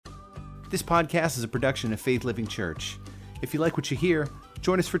This podcast is a production of Faith Living Church. If you like what you hear,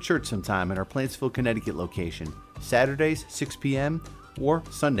 join us for church sometime at our Plantsville, Connecticut location, Saturdays, 6 p.m., or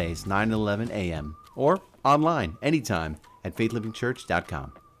Sundays, 9 and 11 a.m., or online anytime at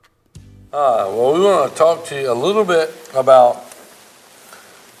faithlivingchurch.com. Well, we want to talk to you a little bit about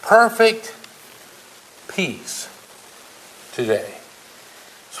perfect peace today.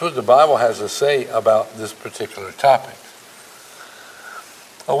 That's what the Bible has to say about this particular topic.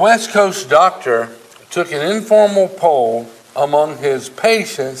 A West Coast doctor took an informal poll among his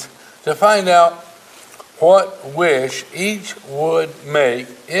patients to find out what wish each would make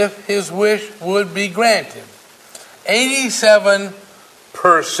if his wish would be granted. 87%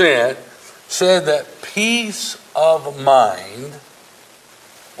 said that peace of mind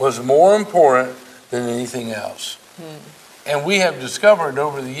was more important than anything else. And we have discovered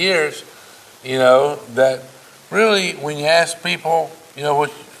over the years, that really when you ask people,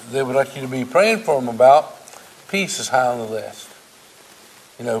 what they would like you to be praying for them about, peace is high on the list.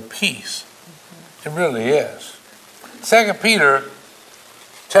 Peace. It really is. 2 Peter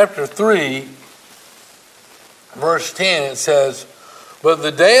chapter 3, verse 10, it says, "But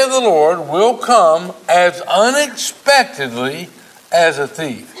the day of the Lord will come as unexpectedly as a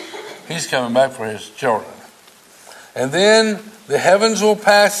thief." He's coming back for his children. "And then the heavens will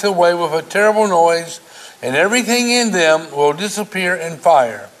pass away with a terrible noise, and everything in them will disappear in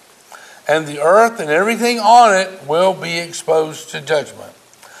fire. And the earth and everything on it will be exposed to judgment.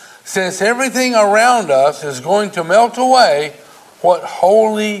 Since everything around us is going to melt away, what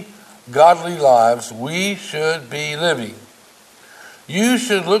holy, godly lives we should be living. You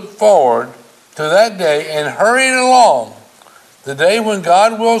should look forward to that day and hurry it along, the day when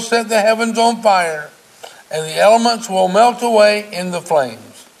God will set the heavens on fire and the elements will melt away in the flames.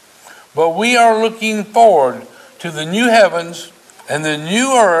 But we are looking forward to the new heavens and the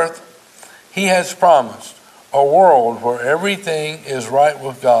new earth He has promised, a world where everything is right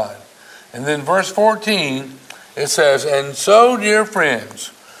with God." And then verse 14, it says, "And so, dear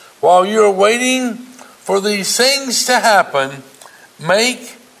friends, while you're waiting for these things to happen,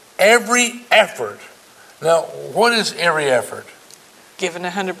 make every effort." Now, what is every effort? Given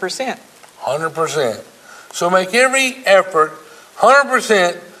 100%. 100%. So make every effort,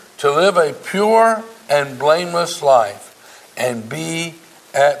 100%, to live a pure and blameless life and be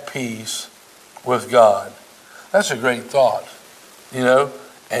at peace with God. That's a great thought,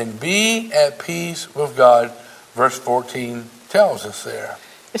 and be at peace with God, verse 14 tells us there.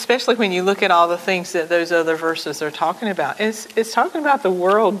 Especially when you look at all the things that those other verses are talking about. It's talking about the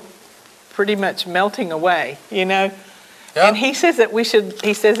world pretty much melting away, Yeah. And he says that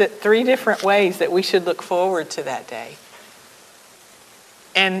he says it three different ways that we should look forward to that day.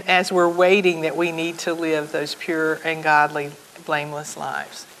 And as we're waiting, that we need to live those pure and godly, blameless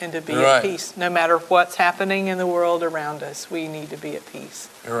lives and to be at peace. No matter what's happening in the world around us, we need to be at peace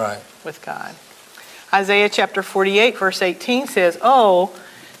with God. Isaiah chapter 48, verse 18 says, "Oh,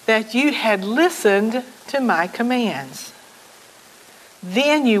 that you had listened to my commands.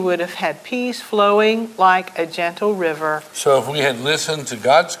 Then you would have had peace flowing like a gentle river." So if we had listened to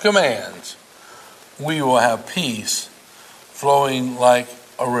God's commands, we will have peace flowing like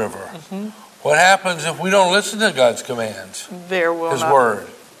a river. Mm-hmm. What happens if we don't listen to God's commands? His word.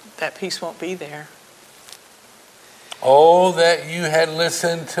 That peace won't be there. "Oh, that you had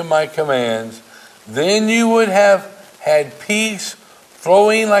listened to my commands, then you would have had peace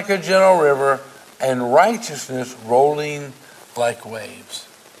flowing like a gentle river and righteousness rolling like waves."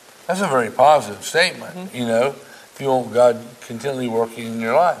 That's a very positive statement, if you want God continually working in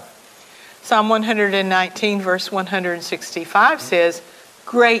your life. Psalm 119, verse 165 says,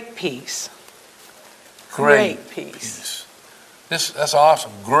 "Great peace." Great peace. That's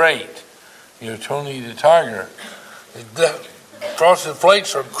awesome. Great. Tony the Tiger. The Frosted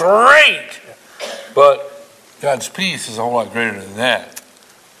Flakes are great. But God's peace is a whole lot greater than that.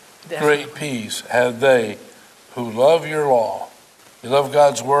 Definitely. Great peace have they who love your law. You love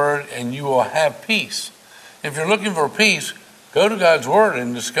God's word and you will have peace. If you're looking for peace, go to God's word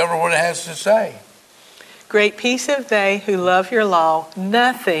and discover what it has to say. "Great peace have they who love your law.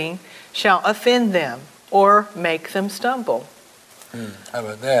 Nothing shall offend them or make them stumble." How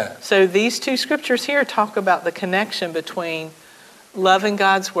about that? So these two scriptures here talk about the connection between loving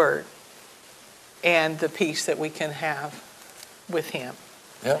God's word and the peace that we can have with Him.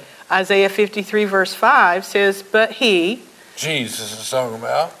 Yep. Isaiah 53 verse 5 says, Jesus is talking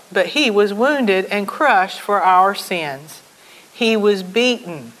about. "But he was wounded and crushed for our sins. He was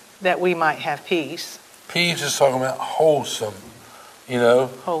beaten that we might have peace." Peace is talking about wholesome,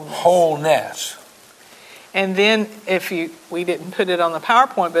 wholeness. And then we didn't put it on the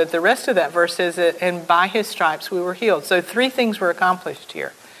PowerPoint, but the rest of that verse says that, and by his stripes we were healed. So 3 things were accomplished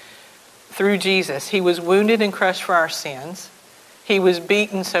here through Jesus. He was wounded and crushed for our sins. He was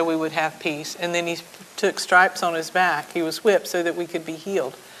beaten so we would have peace. And then he took stripes on his back. He was whipped so that we could be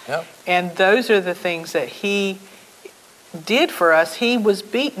healed. Yep. And those are the things that he did for us. He was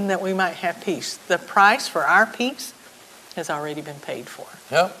beaten that we might have peace. The price for our peace has already been paid for.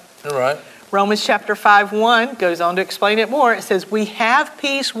 Yep, you're right. Romans chapter 5:1 goes on to explain it more. It says, we have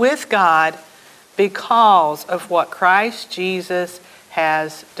peace with God because of what Christ Jesus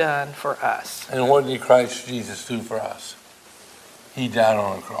has done for us. And what did Christ Jesus do for us? He died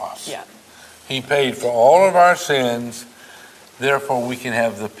on a cross. Yeah. He paid for all of our sins. Therefore, we can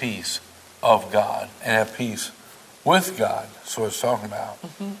have the peace of God and have peace with God. That's what it's talking about.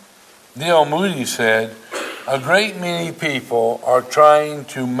 Mm-hmm. D.L. Moody said, a great many people are trying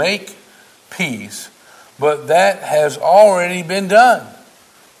to make peace, but that has already been done.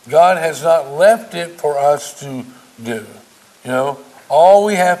 God has not left it for us to do. All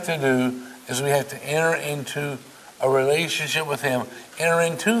we have to do is we have to enter into a relationship with him, enter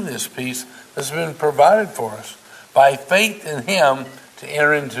into this peace that's been provided for us by faith in him to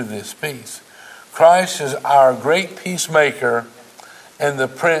enter into this peace. Christ is our great peacemaker and the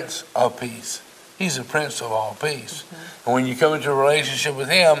Prince of Peace. He's the Prince of all peace. Mm-hmm. And when you come into a relationship with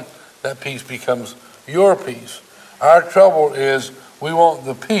him, that peace becomes your peace. Our trouble is we want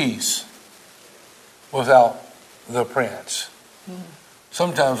the peace without the Prince. Mm-hmm.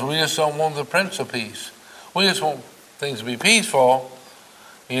 Sometimes we just don't want the Prince of Peace. We just want things to be peaceful,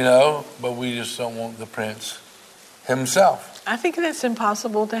 but we just don't want the Prince himself. I think that's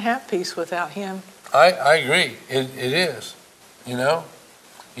impossible to have peace without him. I agree. It is. You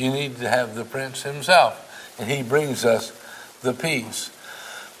need to have the Prince himself, and he brings us the peace.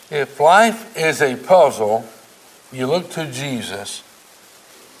 If life is a puzzle, you look to Jesus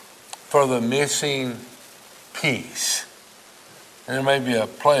for the missing piece. And there may be a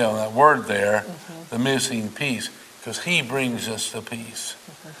play on that word there, the missing piece, because he brings us the peace.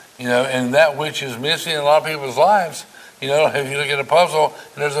 And that which is missing in a lot of people's lives, if you look at a puzzle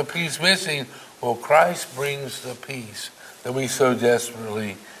and there's a piece missing, well, Christ brings the peace that we so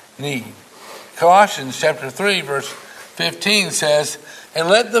desperately need. Colossians chapter 3, verse 15 says, and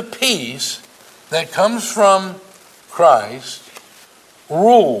let the peace that comes from Christ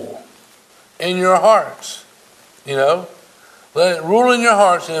rule in your hearts. Let it rule in your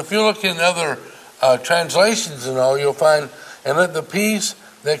hearts. And if you look in other translations and all, you'll find, and let the peace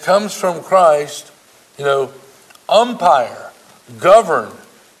that comes from Christ, umpire, govern,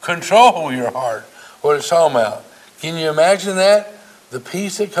 control your heart. What it's talking about. Can you imagine that? The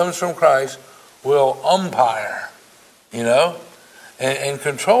peace that comes from Christ will umpire, and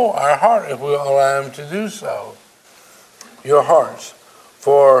control our heart if we allow him to do so. Your hearts.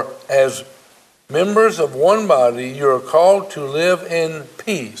 For as members of one body, you are called to live in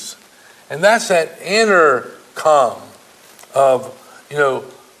peace. And that's that inner calm of,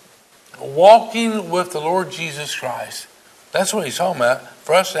 walking with the Lord Jesus Christ. That's what he's talking about.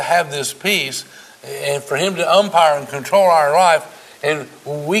 For us to have this peace and for him to umpire and control our life. And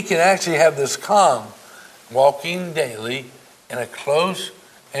we can actually have this calm, walking daily in a close,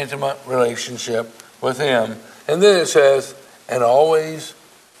 intimate relationship with him. And then it says, and always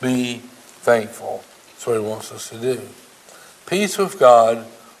be thankful. That's what he wants us to do. Peace with God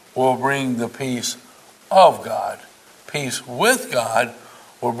will bring the peace of God. Peace with God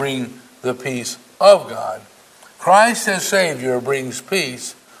will bring the peace of God. Christ as Savior brings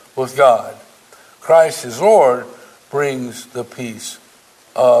peace with God. Christ as Lord brings the peace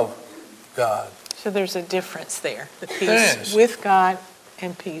of God. So there's a difference there. The peace with God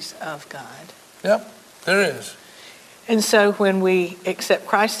and peace of God. Yep, there is. And so when we accept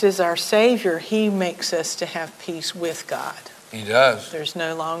Christ as our Savior, he makes us to have peace with God. He does. There's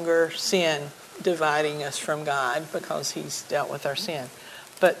no longer sin dividing us from God because he's dealt with our sin.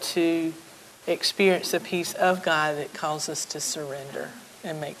 But to experience the peace of God that calls us to surrender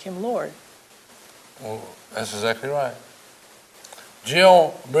and make him Lord. Well, that's exactly right.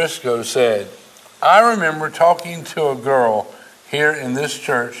 Jill Briscoe said, I remember talking to a girl here in this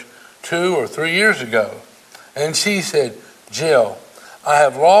church 2 or 3 years ago. And she said, Jill, I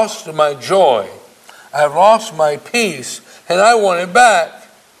have lost my joy. I have lost my peace, and I want it back.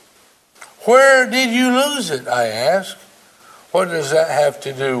 Where did you lose it? I asked. What does that have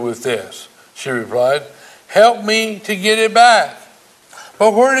to do with this? She replied, help me to get it back.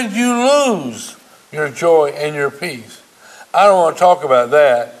 But where did you lose your joy and your peace? I don't want to talk about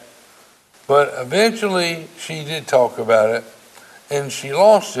that. But eventually she did talk about it, and she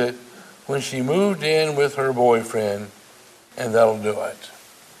lost it when she moved in with her boyfriend, and that'll do it.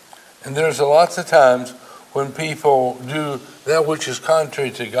 And there's lots of times when people do that which is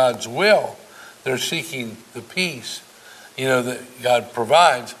contrary to God's will. They're seeking the peace, that God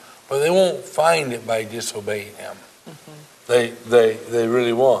provides, but they won't find it by disobeying Him. They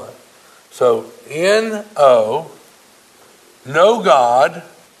really won't. So, N-O, no God.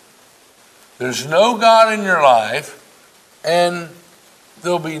 There's no God in your life, and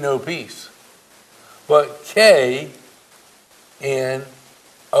there'll be no peace. But K-N-O-W,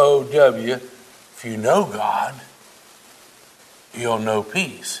 if you know God, you'll know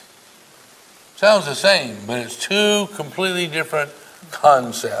peace. Sounds the same, but it's two completely different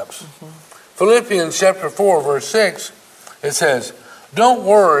concepts. Philippians chapter 4, verse 6, it says, don't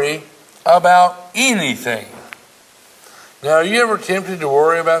worry about anything. Now, are you ever tempted to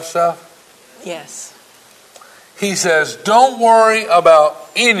worry about stuff? Yes. He says, don't worry about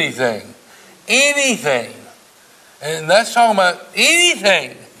anything. Anything. And that's talking about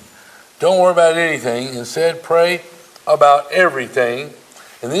anything. Don't worry about anything. Instead, pray about everything.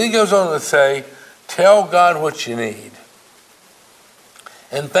 And then he goes on to say, tell God what you need.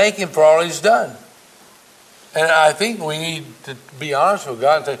 And thank Him for all He's done. And I think we need to be honest with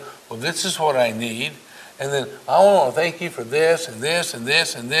God and say, well, this is what I need. And then I want to thank You for this and this and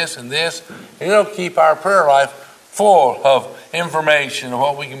this and this and this. And it'll keep our prayer life full of information of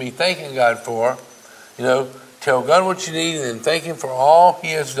what we can be thanking God for. Tell God what you need and then thank Him for all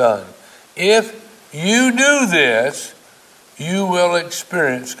He has done. If you do this, you will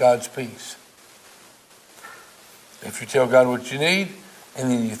experience God's peace. If you tell God what you need and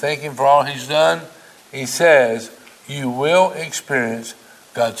then you thank Him for all He's done, He says you will experience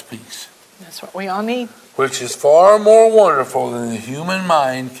God's peace. That's what we all need. Which is far more wonderful than the human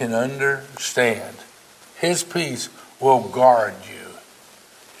mind can understand. His peace will guard you.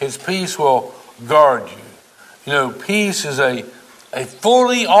 His peace will guard you. Peace is a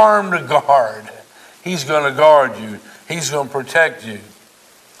fully armed guard. He's going to guard you. He's going to protect you.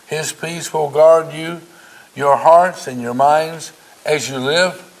 His peace will guard you, your hearts and your minds as you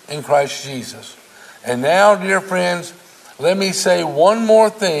live in Christ Jesus. And now, dear friends, let me say one more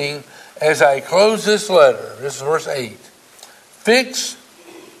thing as I close this letter. This is verse 8. Fix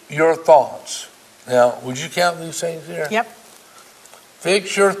your thoughts. Now, would you count these things here? Yep.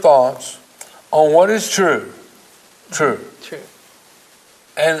 Fix your thoughts on what is true. True.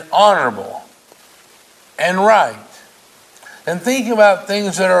 And honorable. And right. And think about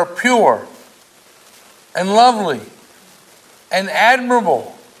things that are pure. And lovely. And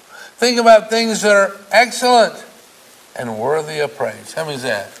admirable. Think about things that are excellent. And worthy of praise. How many is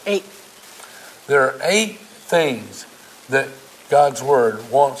that? 8. There are 8 things that God's Word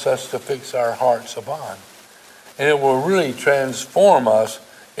wants us to fix our hearts upon. And it will really transform us.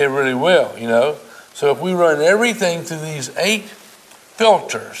 It really will, So if we run everything through these 8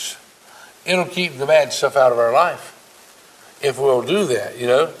 filters, it'll keep the bad stuff out of our life. If we'll do that,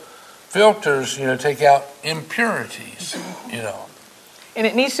 Filters, take out impurities, And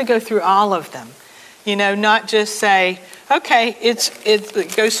it needs to go through all of them. Not just say, okay, it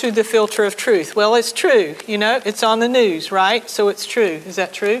goes through the filter of truth. Well, it's true. It's on the news, right? So it's true. Is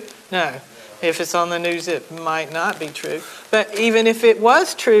that true? No. If it's on the news, it might not be true. But even if it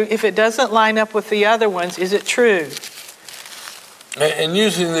was true, if it doesn't line up with the other ones, is it true? And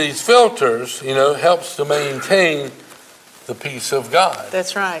using these filters, helps to maintain the peace of God.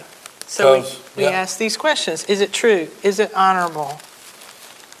 That's right. So we ask these questions. Is it true? Is it honorable?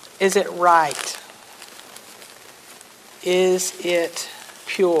 Is it right? Is it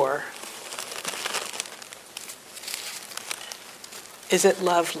pure? Is it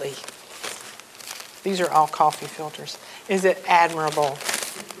lovely? These are all coffee filters. Is it admirable?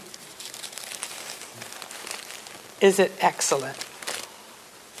 Is it excellent?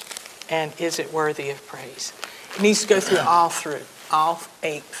 And is it worthy of praise? It needs to go through all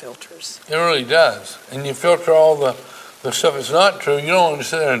 8 filters. It really does. And you filter all the stuff that's not true. You don't want to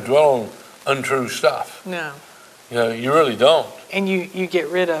sit there and dwell on untrue stuff. No. You really don't. And you get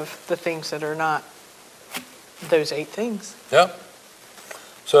rid of the things that are not those 8 things. Yep.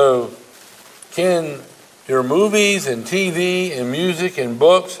 So, can your movies and TV and music and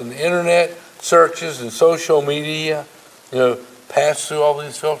books and internet searches and social media, pass through all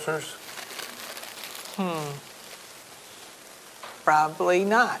these filters? Probably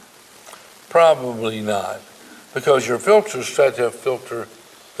not. Probably not. Because your filters try to filter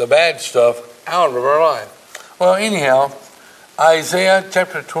the bad stuff out of our life. Well, anyhow, Isaiah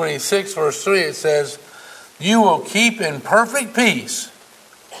chapter 26, verse 3, it says, you will keep in perfect peace.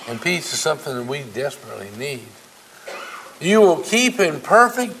 And peace is something that we desperately need. You will keep in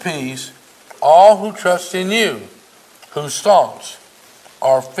perfect peace all who trust in you, whose thoughts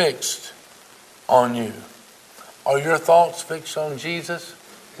are fixed on you. Are your thoughts fixed on Jesus?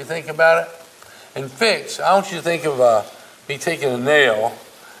 You think about it? And fix, I want you to think of me taking a nail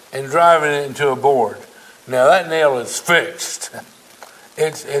and driving it into a board. Now that nail is fixed.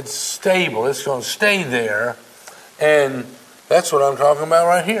 It's stable. It's going to stay there. And that's what I'm talking about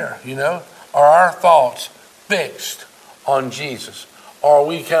right here, you know. Are our thoughts fixed on Jesus? Or are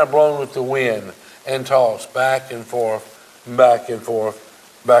we kind of blown with the wind and tossed back and forth, back and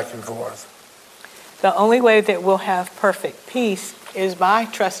forth, back and forth? The only way that we'll have perfect peace is by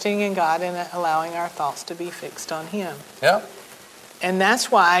trusting in God and allowing our thoughts to be fixed on Him. Yeah. And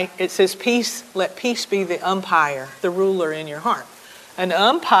that's why it says peace, let peace be the umpire, the ruler in your heart. An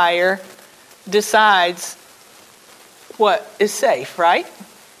umpire decides what is safe, right?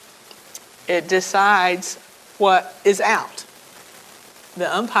 It decides what is out.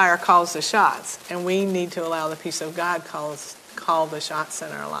 The umpire calls the shots, and we need to allow the peace of God call the shots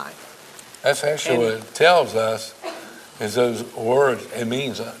in our life. That's actually what it tells us, is those words, it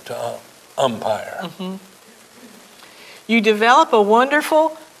means to umpire. Mm-hmm. You develop a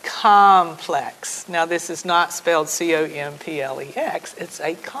wonderful complex. Now this is not spelled C-O-M-P-L-E-X. It's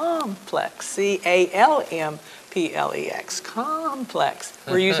a complex. C-A-L-M-P-L-E-X. Complex.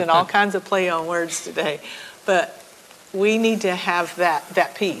 We're using all kinds of play on words today. But we need to have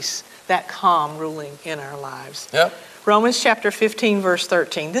that peace, that calm ruling in our lives. Yep. Romans chapter 15, verse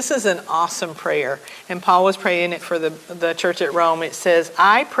 13. This is an awesome prayer. And Paul was praying it for the church at Rome. It says,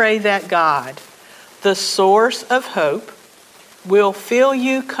 I pray that God, the source of hope, will fill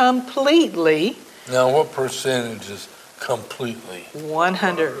you completely. Now, what percentage is completely?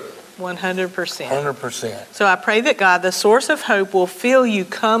 100%. 100%. So I pray that God, the source of hope, will fill you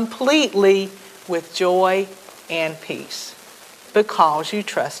completely with joy and peace because you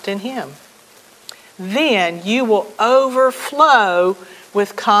trust in Him. Then you will overflow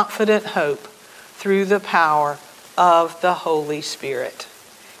with confident hope through the power of the Holy Spirit.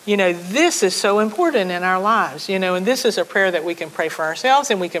 You know, this is so important in our lives, you know, and this is a prayer that we can pray for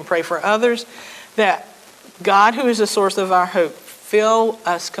ourselves and we can pray for others, that God, who is the source of our hope, fill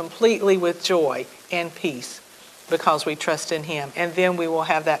us completely with joy and peace because we trust in Him. And then we will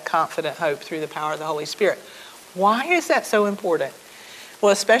have that confident hope through the power of the Holy Spirit. Why is that so important?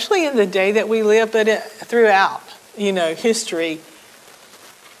 Well, especially in the day that we live, but throughout, you know, history,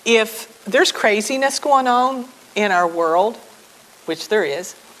 if there's craziness going on in our world, which there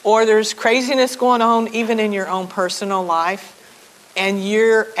is, or there's craziness going on even in your own personal life, and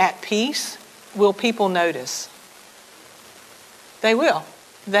you're at peace, will people notice? They will.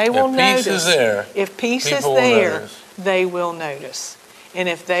 They will notice. If peace is there, if peace is there, they will notice. And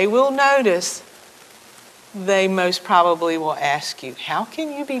if they will notice, they most probably will ask you, how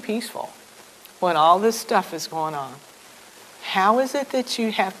can you be peaceful when all this stuff is going on? How is it that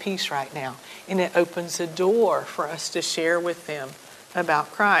you have peace right now? And it opens a door for us to share with them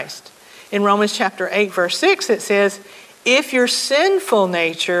about Christ. In Romans chapter 8, verse 6, it says, if your sinful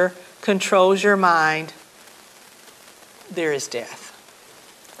nature controls your mind, there is death.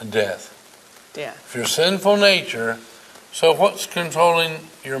 Death. Death. If your sinful nature, so what's controlling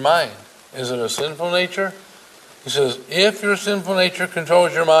your mind? Is it a sinful nature? He says, if your sinful nature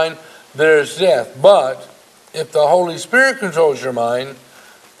controls your mind, there is death. But if the Holy Spirit controls your mind,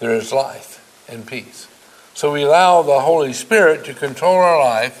 there is life and peace. So we allow the Holy Spirit to control our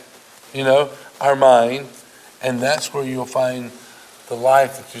life, you know, our mind, and that's where you'll find the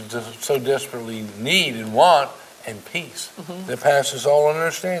life that you so desperately need and want, and peace that passes all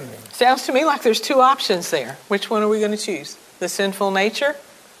understanding. Sounds to me like there's two options there. Which one are we going to choose? The sinful nature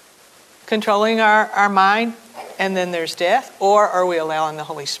controlling our mind, and then there's death? Or are we allowing the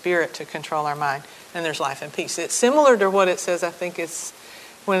Holy Spirit to control our mind, and there's life and peace? It's similar to what it says, I think it's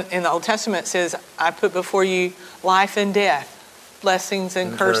when in the Old Testament it says, I put before you life and death, blessings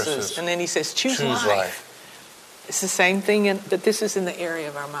and curses. And then he says, choose life. It's the same thing, but this is in the area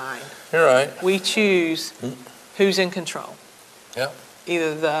of our mind. You're right. We choose who's in control. Yeah.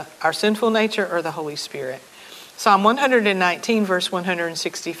 Either our sinful nature or the Holy Spirit. Psalm 119, verse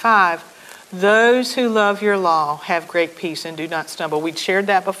 165, those who love your law have great peace and do not stumble. We'd shared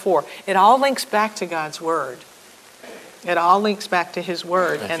that before. It all links back to God's Word. It all links back to His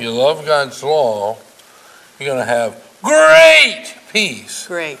Word. If you love God's law, you're going to have great peace.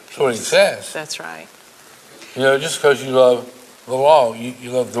 Great peace. That's what He says. That's right. You know, just because you love the law,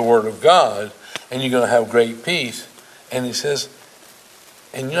 you love the Word of God, and you're going to have great peace. And He says,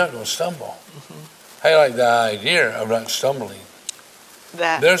 and you're not going to stumble. I like the idea of not stumbling.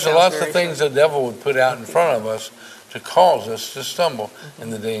 There's a lot of things the devil would put out in front of us to cause us to stumble in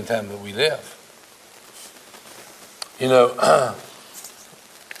the day and time that we live. You know,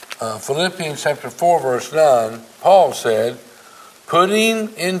 Philippians chapter 4, verse 9, Paul said,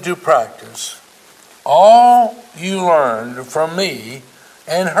 putting into practice all you learned from me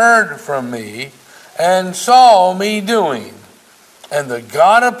and heard from me and saw me doing, and the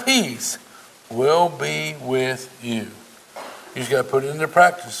God of peace will be with you. You just got to put it into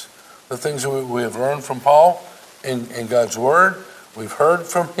practice. The things that we have learned from Paul in God's Word, we've heard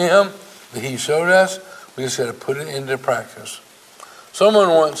from him, that he showed us, we just got to put it into practice. Someone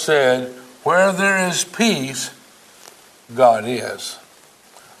once said, where there is peace, God is.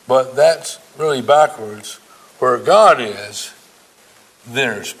 But that's really backwards. Where God is,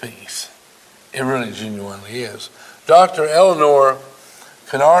 there's peace. It really genuinely is. Dr. Eleanor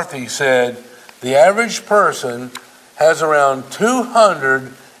Canarthy said, the average person has around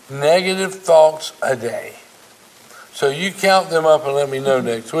 200 negative thoughts a day. So you count them up and let me know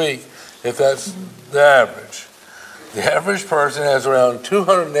next week if that's the average. The average person has around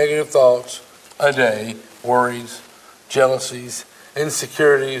 200 negative thoughts a day, worries, jealousies,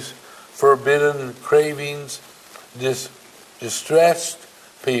 insecurities, forbidden cravings. Distressed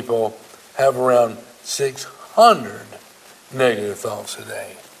people have around 600 negative thoughts a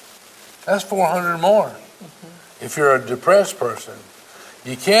day. That's 400 more. Mm-hmm. If you're a depressed person,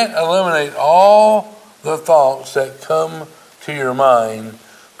 you can't eliminate all the thoughts that come to your mind,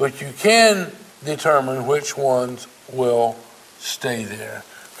 but you can determine which ones will stay there,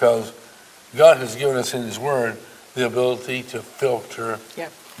 because God has given us in His Word the ability to filter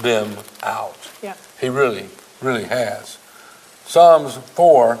them out. Yep. He really, really has. Psalms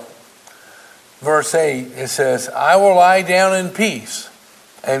 4, verse 8, it says, I will lie down in peace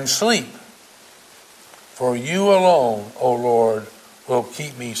and sleep, for you alone, O Lord, will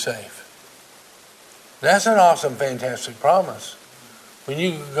keep me safe. That's an awesome, fantastic promise. When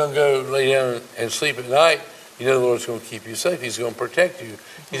you're going to go lay down and sleep at night, you know the Lord's going to keep you safe. He's going to protect you.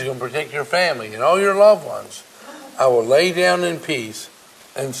 He's going to protect your family and all your loved ones. I will lay down in peace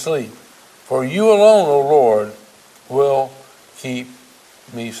and sleep, for you alone, O Lord, will keep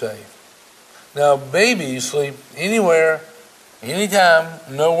me safe. Now, babies sleep anywhere, anytime,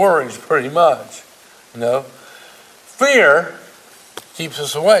 no worries, pretty much. You know, fear keeps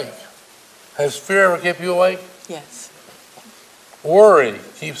us awake. Has fear ever kept you awake? Yes. Worry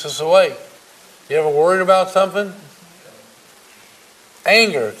keeps us awake. You ever worried about something?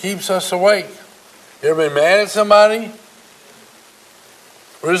 Anger keeps us awake. You ever been mad at somebody?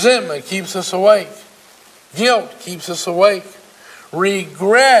 Resentment keeps us awake. Guilt keeps us awake.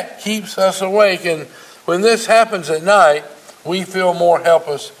 Regret keeps us awake. And when this happens at night, we feel more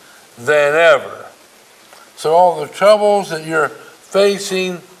helpless than ever. So all the troubles that you're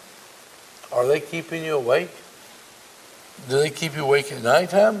facing, are they keeping you awake? Do they keep you awake at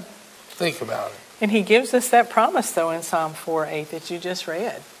nighttime? Think about it. And He gives us that promise, though, in Psalm 4:8 that you just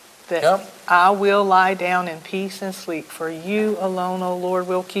read. That I will lie down in peace and sleep, for you alone, O Lord,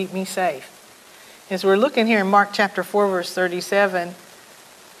 will keep me safe. As we're looking here in Mark chapter 4, verse 37,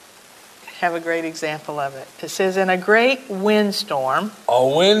 have a great example of it. It says, in a great windstorm. A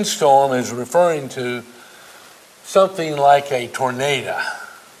windstorm is referring to something like a tornado.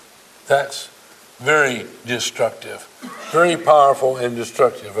 That's very destructive, very powerful and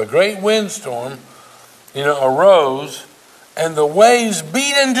destructive. A great windstorm, arose, and the waves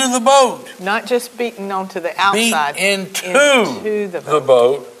beat into the boat. Not just beating onto the outside. Beat into the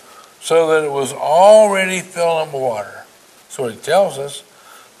boat, so that it was already filled up with water. That's what it tells us.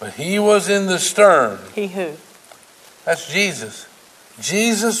 But He was in the stern. He who? That's Jesus.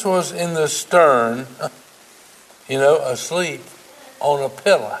 Jesus was in the stern, asleep on a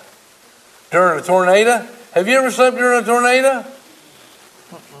pillow. During a tornado? Have you ever slept during a tornado?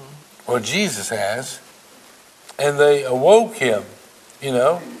 Well, Jesus has. And they awoke him,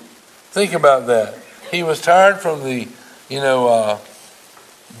 Think about that. He was tired from the,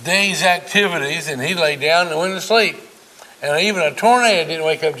 day's activities, and he lay down and went to sleep. And even a tornado didn't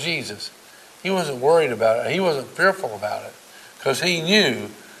wake up Jesus. He wasn't worried about it. He wasn't fearful about it, because he knew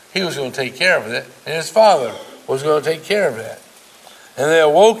He was going to take care of it, and His Father was going to take care of it. And they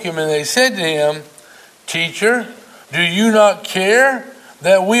awoke him, and they said to him, Teacher, do you not care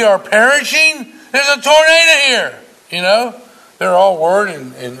that we are perishing? There's a tornado here. They're all worried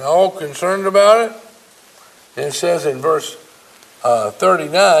and all concerned about it. And it says in verse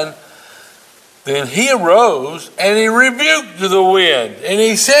 39, then He arose and He rebuked the wind, and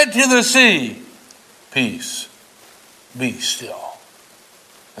He said to the sea, Peace, be still.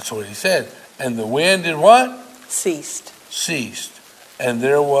 That's what He said. And the wind did what? Ceased. And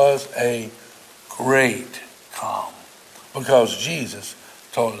there was a great calm. because Jesus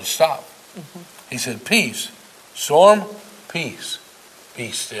told it to stop. He said, peace, storm, peace,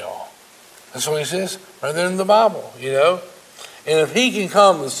 be still. That's what he says right there in the Bible, you know. And if he can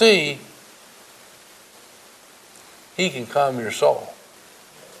calm the sea, he can calm your soul.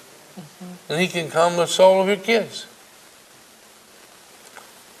 And he can calm the soul of your kids.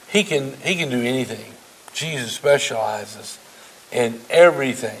 He can do anything. Jesus specializes in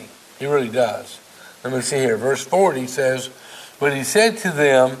everything. He really does. Let me see here. Verse 40 says, but he said to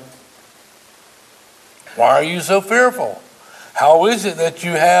them, why are you so fearful? How is it that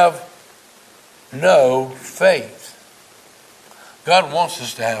you have no faith? God wants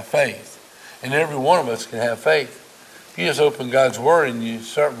us to have faith. And every one of us can have faith. If you just open God's Word and you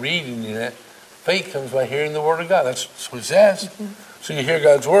start reading it, faith comes by hearing the Word of God. That's what it says. So you hear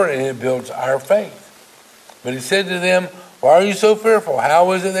God's Word and it builds our faith. But he said to them, why are you so fearful?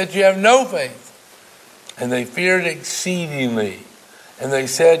 How is it that you have no faith? And they feared exceedingly. And they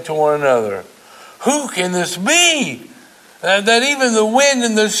said to one another, who can this be? That even the wind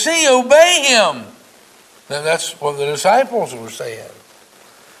and the sea obey him. Now that's what the disciples were saying.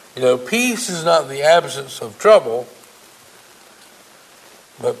 You know, peace is not the absence of trouble,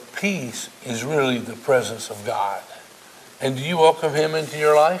 but peace is really the presence of God. And do you welcome him into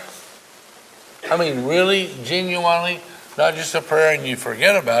your life? I mean, really, genuinely, not just a prayer and you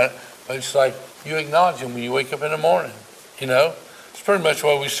forget about it, but it's like you acknowledge him when you wake up in the morning. You know, it's pretty much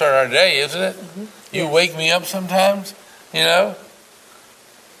why we start our day, isn't it? You wake me up sometimes, you know.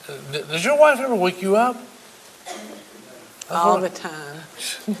 Does your wife ever wake you up? All the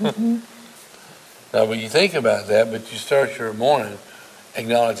time. Now, when you think about that, but you start your morning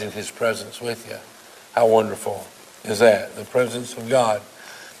acknowledging his presence with you. How wonderful is that? The presence of God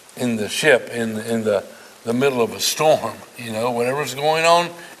in the ship, in the middle of a storm, you know, whatever's going on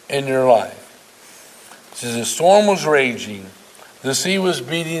in your life. It says the storm was raging, the sea was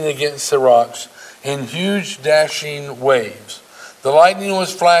beating against the rocks in huge dashing waves. The lightning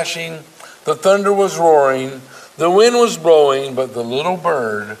was flashing, the thunder was roaring, the wind was blowing, but the little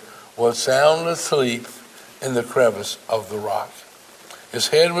bird was sound asleep in the crevice of the rock. His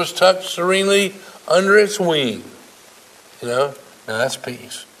head was tucked serenely under its wing. You know, now that's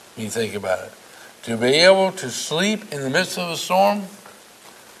peace when you think about it. To be able to sleep in the midst of a storm,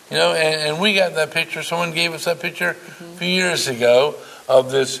 you know, and we got that picture. Someone gave us that picture a few years ago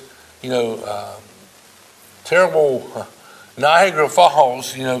of this, you know, terrible Niagara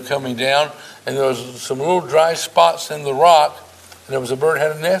Falls, you know, coming down. And there was some little dry spots in the rock. And there was a bird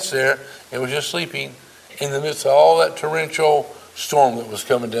had a nest there. It was just sleeping in the midst of all that torrential storm that was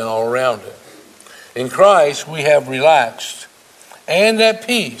coming down all around it. In Christ, we have relaxed and at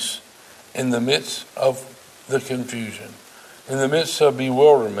peace in the midst of the confusion, in the midst of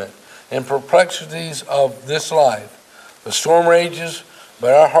bewilderment and perplexities of this life. The storm rages,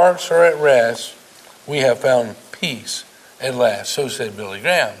 but our hearts are at rest. We have found peace at last. So said Billy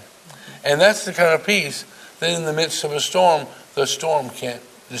Graham. And that's the kind of peace that in the midst of a storm, the storm can't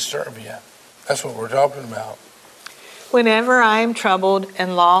disturb you. That's what we're talking about. Whenever I am troubled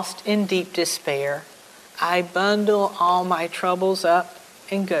and lost in deep despair, I bundle all my troubles up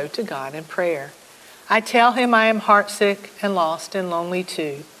and go to God in prayer. I tell him I am heartsick and lost and lonely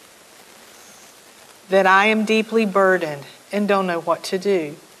too, that I am deeply burdened and don't know what to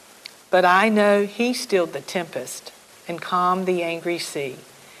do. But I know he stilled the tempest and calmed the angry sea.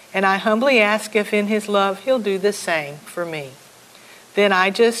 And I humbly ask if in his love he'll do the same for me. Then I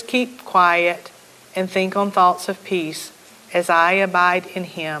just keep quiet and think on thoughts of peace. As I abide in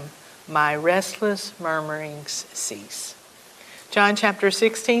him, my restless murmurings cease. John chapter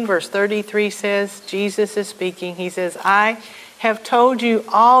 16, verse 33 says, Jesus is speaking. He says, I have told you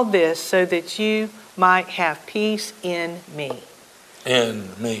all this so that you might have peace in me. In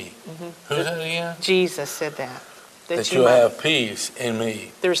me. Who's that again? Jesus said that. That you'll have peace in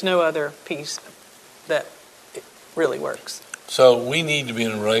me. There's no other peace that really works. So we need to be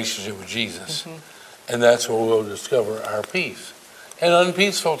in a relationship with Jesus. And that's where we'll discover our peace. And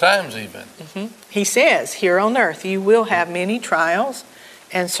unpeaceful times even. He says, here on earth you will have many trials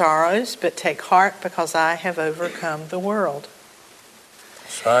and sorrows, but take heart because I have overcome the world.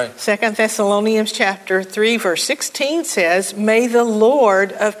 That's right. 2 Thessalonians chapter 3, verse 16 says, may the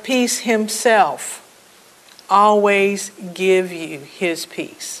Lord of peace himself always give you his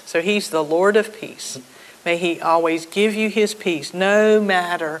peace. So he's the Lord of peace. May he always give you his peace, no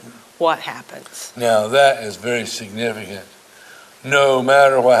matter what happens. Now that is very significant. No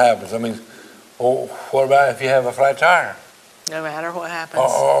matter what happens. I mean, well, what about if you have a flat tire? No matter what happens.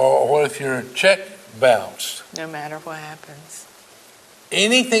 Or what if your check bounced? No matter what happens.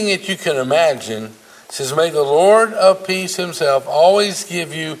 Anything that you can imagine It says, may the Lord of peace himself always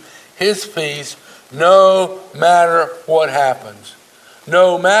give you his peace no matter what happens.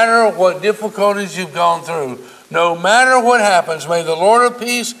 No matter what difficulties you've gone through, no matter what happens, may the Lord of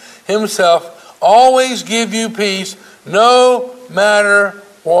peace himself always give you peace no matter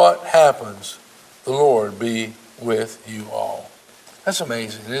what happens. The Lord be with you all. That's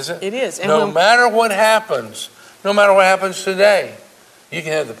amazing, isn't it? It is. And no matter what happens today, you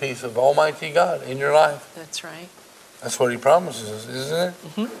can have the peace of Almighty God in your life. That's right. That's what he promises us, isn't it?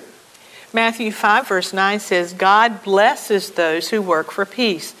 Mm-hmm. Matthew 5 verse 9 says, God blesses those who work for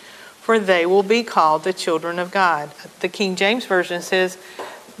peace, for they will be called the children of God. The King James Version says,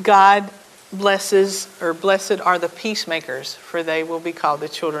 God blesses, or blessed are the peacemakers, for they will be called the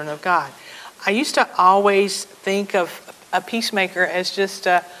children of God. I used to always think of a peacemaker as just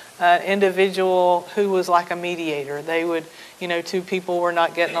an individual who was like a mediator. They would, two people were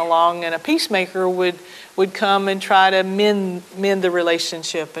not getting along, and a peacemaker would come and try to mend the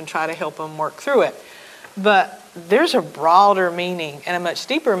relationship and try to help them work through it. But there's a broader meaning and a much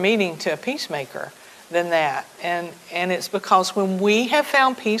deeper meaning to a peacemaker than that. And it's because when we have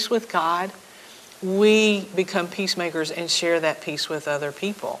found peace with God, we become peacemakers and share that peace with other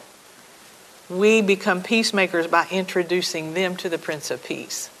people. We become peacemakers by introducing them to the Prince of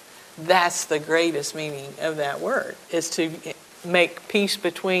Peace. That's the greatest meaning of that word, is to make peace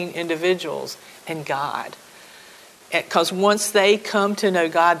between individuals and God. Because once they come to know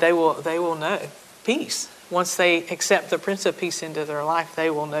God, they will know peace. Once they accept the Prince of Peace into their life, they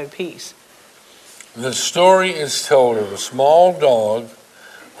will know peace. The story is told of a small dog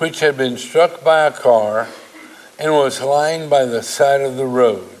which had been struck by a car and was lying by the side of the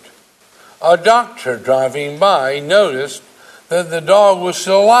road. A doctor driving by noticed that the dog was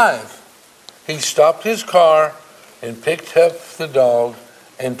still alive. He stopped his car and picked up the dog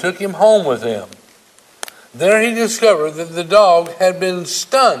and took him home with him. There he discovered that the dog had been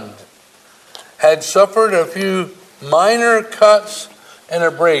stunned, had suffered a few minor cuts and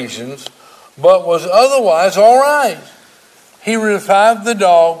abrasions, but was otherwise all right. He revived the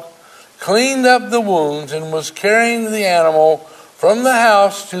dog, cleaned up the wounds, and was carrying the animal from the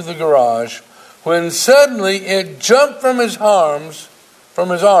house to the garage when suddenly it jumped from his arms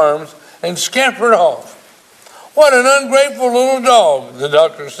and scampered off. What an ungrateful little dog, the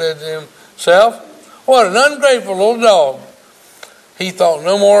doctor said to himself. What an ungrateful little dog. He thought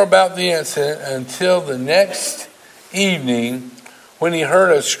no more about the incident until the next evening when he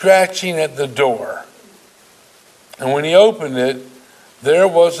heard a scratching at the door. And when he opened it, there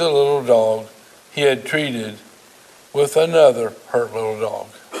was the little dog he had treated with another hurt little dog.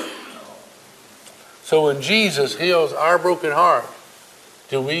 So when Jesus heals our broken heart,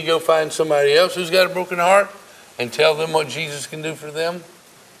 do we go find somebody else who's got a broken heart and tell them what Jesus can do for them?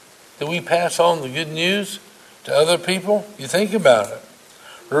 Do we pass on the good news to other people? You think about it.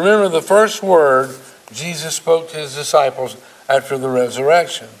 Remember the first word Jesus spoke to his disciples after the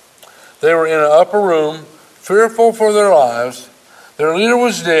resurrection. They were in an upper room, fearful for their lives. Their leader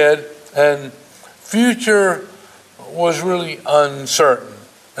was dead, and future was really uncertain.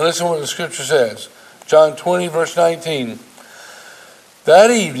 And listen to what the scripture says. John 20, verse 19.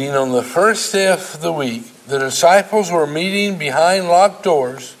 That evening, on the first day of the week, the disciples were meeting behind locked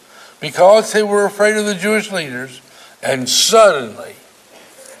doors because they were afraid of the Jewish leaders, and suddenly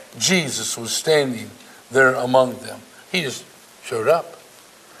Jesus was standing there among them. He just showed up.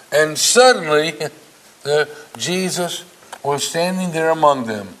 And suddenly Jesus was standing there among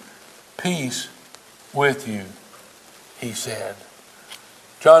them. Peace with you, he said.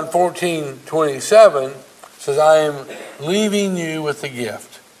 John 14:27 says, I am leaving you with a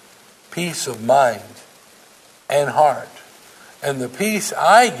gift, peace of mind and heart. And the peace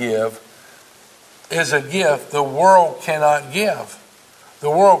I give is a gift the world cannot give. The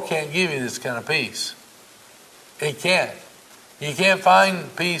world can't give you this kind of peace. It can't. You can't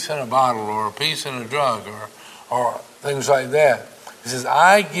find peace in a bottle or a peace in a drug or things like that. He says,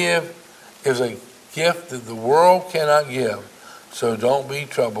 I give is a gift that the world cannot give. So don't be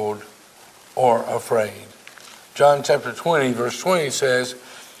troubled or afraid. John chapter 20, verse 20 says,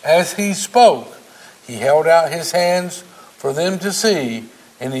 as he spoke, he held out his hands for them to see,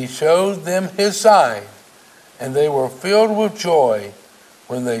 and he showed them his side, and they were filled with joy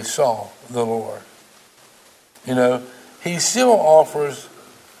when they saw the Lord. You know, he still offers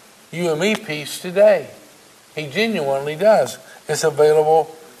you and me peace today. He genuinely does. It's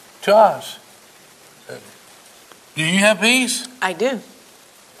available to us. Do you have peace? I do.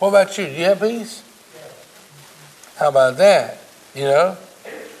 What about you? Do you have peace? How about that? You know?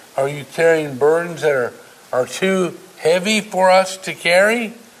 Are you carrying burdens that are too heavy for us to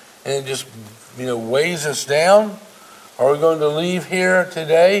carry? And it just weighs us down? Are we going to leave here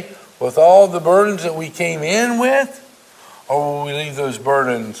today with all the burdens that we came in with? Or will we leave those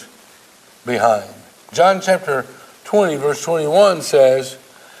burdens behind? John chapter 20, verse 21 says,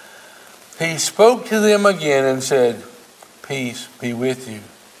 He spoke to them again and said, Peace be with you.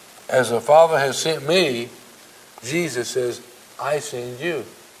 As the Father has sent me, Jesus says, I send you.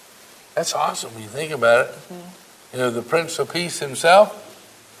 That's awesome when you think about it. Mm-hmm. The Prince of Peace himself,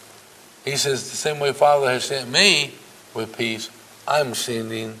 he says, the same way Father has sent me with peace, I'm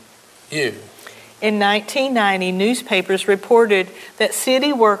sending you. In 1990, newspapers reported that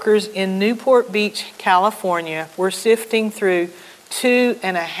city workers in Newport Beach, California, were sifting through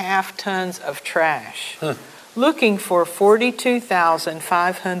 2.5 tons of trash, looking for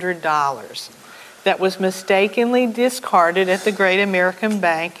 $42,500 that was mistakenly discarded at the Great American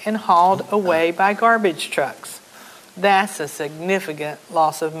Bank and hauled away by garbage trucks. That's a significant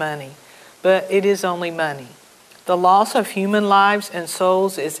loss of money, but it is only money. The loss of human lives and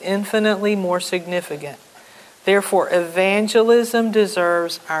souls is infinitely more significant. Therefore, evangelism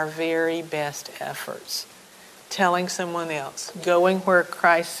deserves our very best efforts. Telling someone else, going where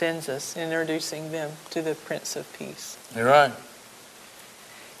Christ sends us, introducing them to the Prince of Peace. You're right.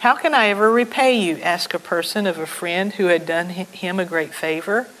 How can I ever repay you? Asked a person of a friend who had done him a great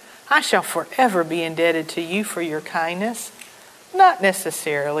favor. I shall forever be indebted to you for your kindness. Not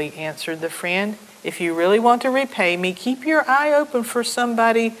necessarily, answered the friend. If you really want to repay me, keep your eye open for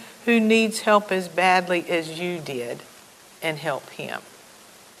somebody who needs help as badly as you did and help him.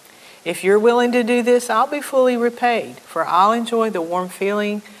 If you're willing to do this, I'll be fully repaid, for I'll enjoy the warm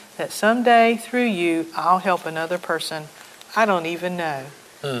feeling that someday through you, I'll help another person I don't even know.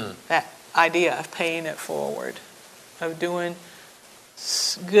 That idea of paying it forward, of doing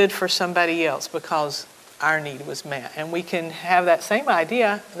good for somebody else because our need was met. And we can have that same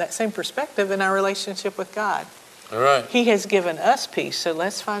idea, that same perspective in our relationship with God. All right. He has given us peace, so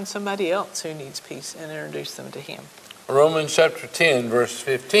let's find somebody else who needs peace and introduce them to him. Romans chapter 10, verse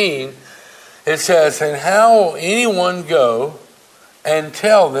 15, it says, And how will anyone go and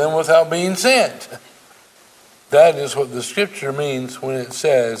tell them without being sent? That is what the scripture means when it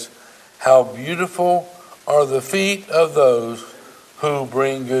says, How beautiful are the feet of those who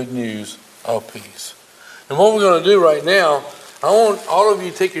bring good news of peace. And what we're going to do right now, I want all of you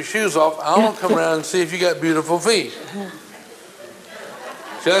to take your shoes off. I want to come around and see if you got beautiful feet.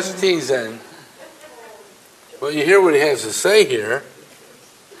 Just teasing. Well, you hear what he has to say here.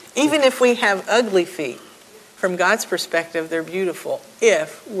 Even if we have ugly feet, from God's perspective, they're beautiful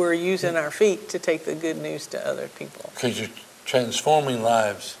if we're using our feet to take the good news to other people. Because you're transforming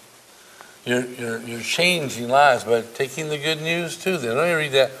lives. You're changing lives by taking the good news to them. Let me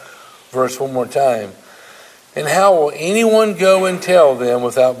read that verse one more time. And how will anyone go and tell them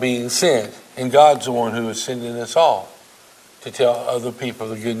without being sent? And God's the one who is sending us all to tell other people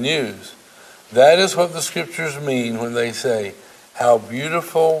the good news. That is what the scriptures mean when they say, How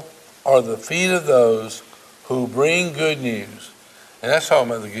beautiful are the feet of those who bring good news. And that's talking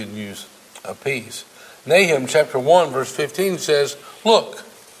about the good news of peace. Nahum chapter 1 verse 15 says, Look,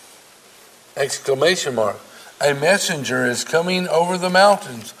 exclamation mark, a messenger is coming over the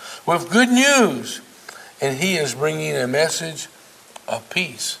mountains with good news. And he is bringing a message of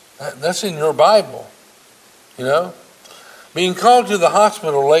peace. That's in your Bible, Being called to the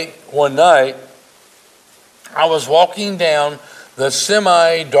hospital late one night, I was walking down the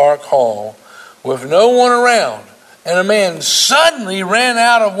semi-dark hall with no one around, and a man suddenly ran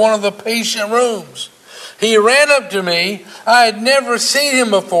out of one of the patient rooms. He ran up to me. I had never seen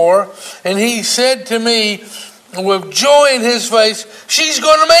him before, and he said to me with joy in his face, She's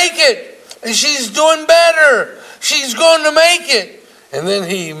going to make it. And she's doing better. She's going to make it. And then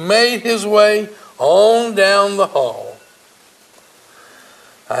he made his way on down the hall.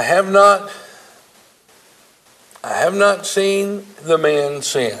 I have not seen the man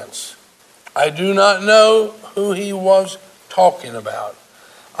since. I do not know who he was talking about.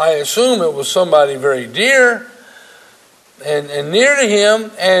 I assume it was somebody very dear and near to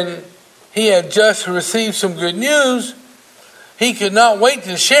him, and he had just received some good news. He could not wait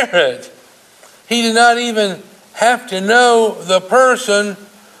to share it. He did not even have to know the person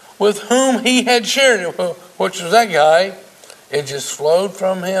with whom he had shared it, which was that guy. It just flowed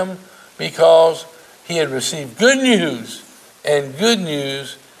from him because he had received good news, and good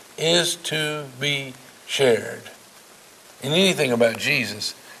news is to be shared. And anything about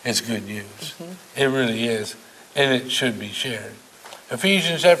Jesus is good news. Mm-hmm. It really is, and it should be shared.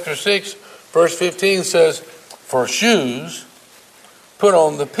 Ephesians chapter 6, verse 15 says, For shoes, put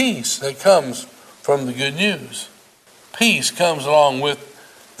on the peace that comes from the good news. Peace comes along with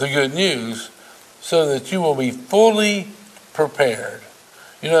the good news, so that you will be fully prepared.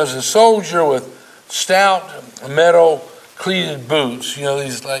 You know, as a soldier with stout metal cleated boots, you know,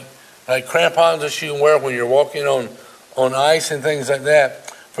 these like crampons that you can wear when you're walking on ice and things like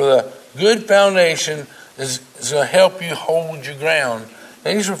that, for the good foundation is going to help you hold your ground.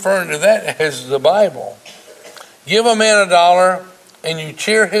 And he's referring to that as the Bible. Give a man $1 and you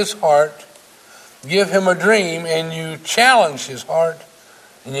cheer his heart. Give him a dream and you challenge his heart.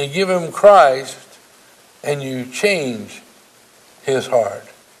 And you give him Christ and you change his heart.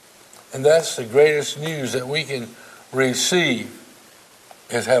 And that's the greatest news that we can receive,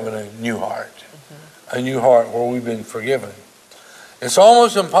 is having a new heart. Mm-hmm. A new heart where we've been forgiven. It's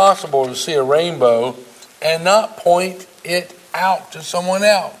almost impossible to see a rainbow and not point it out to someone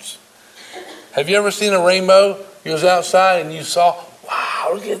else. Have you ever seen a rainbow? You was outside and you saw, wow,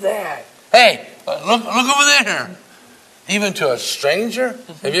 look at that. Hey, look over there. Even to a stranger?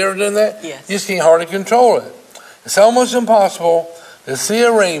 Mm-hmm. Have you ever done that? Yes. You just can't hardly control it. It's almost impossible to see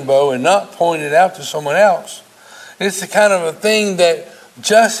a rainbow and not point it out to someone else. It's the kind of a thing that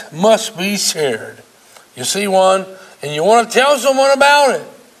just must be shared. You see one and you want to tell someone about it.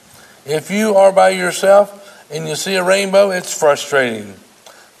 If you are by yourself and you see a rainbow, it's frustrating.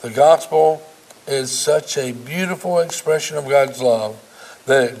 The gospel is such a beautiful expression of God's love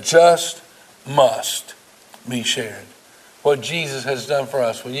that it just must be shared. What Jesus has done for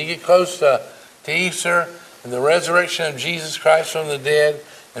us. When you get close to Easter and the resurrection of Jesus Christ from the dead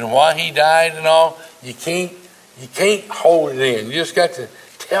and why he died and all, you can't hold it in. You just got to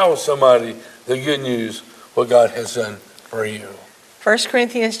tell somebody the good news, what God has done for you. 1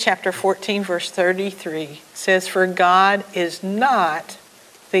 Corinthians chapter 14, verse 33 says, "For God is not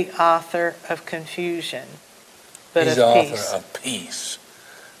the author of confusion, but He's of the peace." author of peace.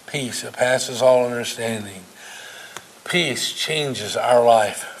 Peace that passes all understanding. Peace changes our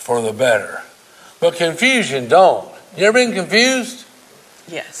life for the better. But confusion don't. You ever been confused?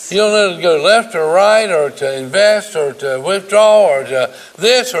 Yes. You don't know to go left or right, or to invest, or to withdraw, or to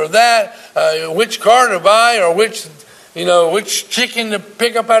this or that, which car to buy, or which chicken to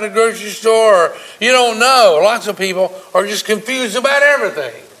pick up at a grocery store. Or, you don't know. Lots of people are just confused about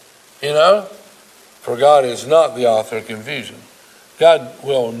everything. You know? For God is not the author of confusion. God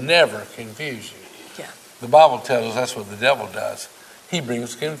will never confuse you. Yeah. The Bible tells us that's what the devil does. He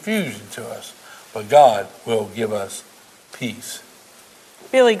brings confusion to us. But God will give us peace.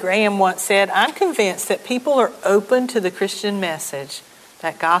 Billy Graham once said, "I'm convinced that people are open to the Christian message,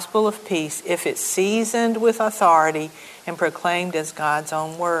 that gospel of peace, if it's seasoned with authority and proclaimed as God's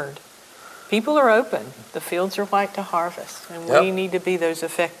own word." People are open. The fields are white to harvest, and we need to be those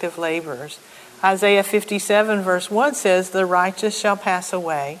effective laborers. Isaiah 57 verse 1 says, "The righteous shall pass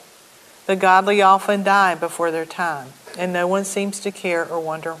away. The godly often die before their time, and no one seems to care or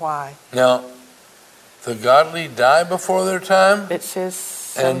wonder why." Now, the godly die before their time? It says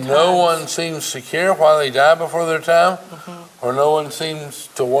sometimes. And no one seems to care why they die before their time? Mm-hmm. Or no one seems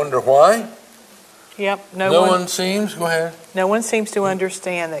to wonder why? Yep. No one seems, go ahead. No one seems to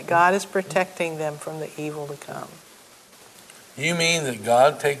understand that God is protecting them from the evil to come. You mean that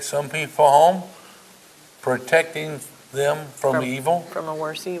God takes some people home, protecting them from evil? From a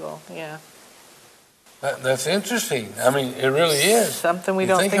worse evil, yeah. That's interesting. I mean, it really is. Something we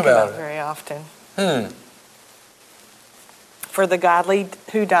don't think about very often. For the godly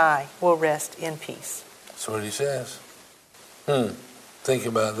who die will rest in peace. That's what he says. Think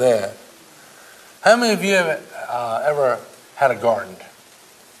about that. How many of you have ever had a garden?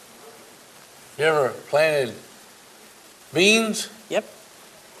 You ever planted beans? Yep.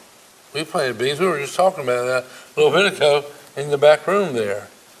 We planted beans. We were just talking about that a little bit ago in the back room there.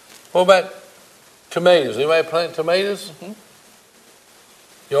 What about tomatoes? Anybody plant tomatoes? Mm-hmm.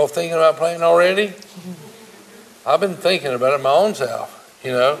 You all thinking about planting already? Mm-hmm. I've been thinking about it my own self,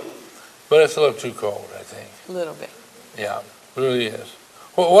 but it's a little too cold, I think. A little bit. Yeah, it really is.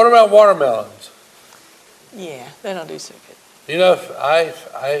 Well, what about watermelons? Yeah, they don't do so good.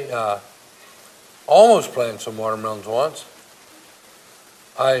 I almost planted some watermelons once.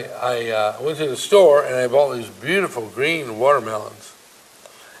 I went to the store and I bought these beautiful green watermelons.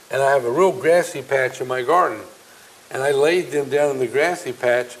 And I have a real grassy patch in my garden. And I laid them down in the grassy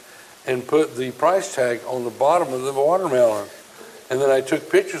patch and put the price tag on the bottom of the watermelon. And then I took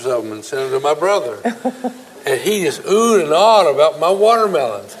pictures of them and sent them to my brother. And he just oohed and awed about my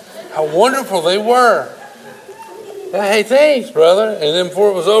watermelons. How wonderful they were. Hey, thanks, brother. And then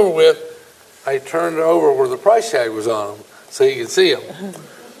before it was over with, I turned it over where the price tag was on them so you could see them.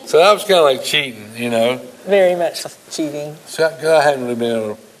 So that was kind of like cheating, Very much cheating. So I hadn't really been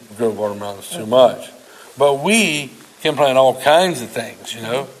able to grow watermelons too much. But we can plant all kinds of things,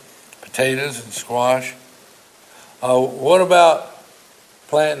 potatoes and squash. What about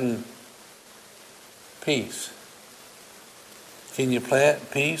planting peace? Can you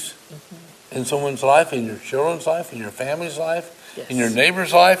plant peace in someone's life, in your children's life, in your family's life, yes. in your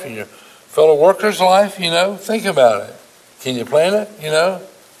neighbor's life, in your fellow worker's life? Think about it. Can you plant it?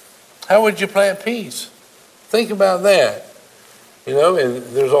 How would you plant peace? Think about that. And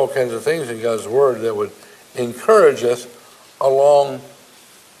there's all kinds of things in God's Word that would encourage us along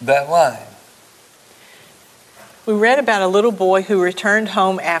that line. We read about a little boy who returned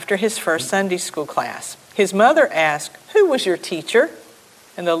home after his first Sunday school class. His mother asked, "Who was your teacher?"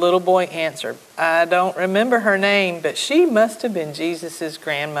 And the little boy answered, "I don't remember her name, but she must have been Jesus'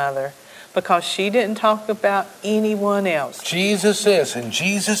 grandmother, because she didn't talk about anyone else." Jesus this, and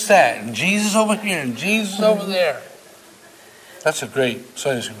Jesus that, and Jesus over here, and Jesus over there. That's a great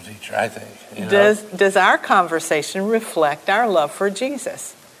Sunday school teacher, I think. Does our conversation reflect our love for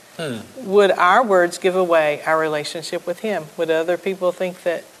Jesus? Would our words give away our relationship with him? Would other people think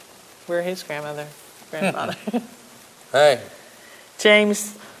that we're his grandfather? Hey.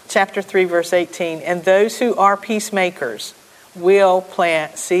 James chapter 3, verse 18, "And those who are peacemakers will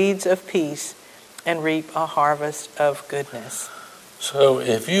plant seeds of peace and reap a harvest of goodness." So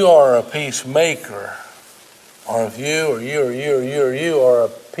if you are a peacemaker, or if you are a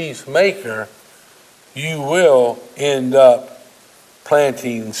peacemaker, you will end up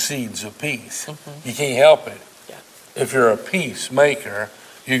planting seeds of peace. You can't help it. Yeah. If you're a peacemaker,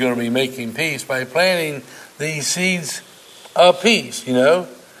 you're going to be making peace by planting these seeds of peace, and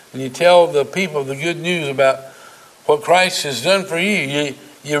you tell the people the good news about what Christ has done for you.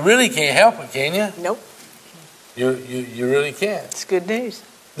 You really can't help it, can you? Nope. You really can't. It's good news.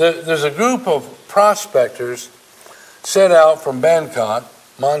 There's a group of prospectors set out from Bangkok,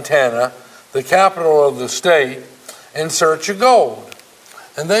 Montana, the capital of the state, in search of gold.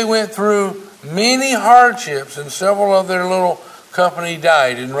 And they went through many hardships, and several of their little company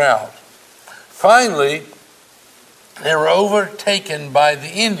died en route. Finally, they were overtaken by the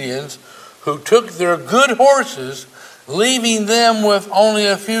Indians, who took their good horses, leaving them with only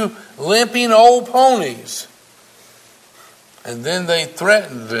a few limping old ponies. And then they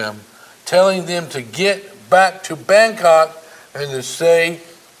threatened them, telling them to get back to Bangkok and to stay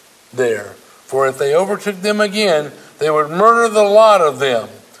there. For if they overtook them again, they would murder the lot of them.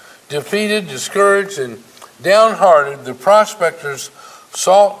 Defeated, discouraged, and downhearted, the prospectors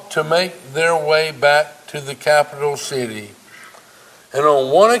sought to make their way back to the capital city. And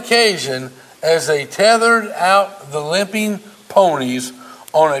on one occasion, as they tethered out the limping ponies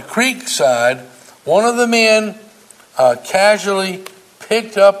on a creek side, one of the men casually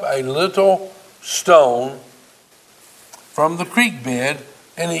picked up a little stone from the creek bed,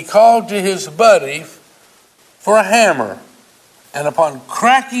 and he called to his buddy for a hammer. And upon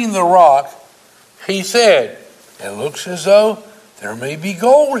cracking the rock, he said, "It looks as though there may be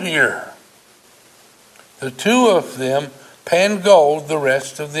gold here." The two of them panned gold the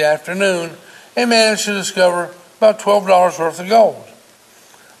rest of the afternoon and managed to discover about $12 worth of gold.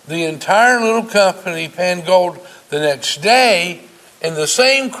 The entire little company panned gold the next day in the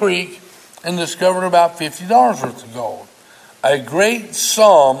same creek and discovered about $50 worth of gold, a great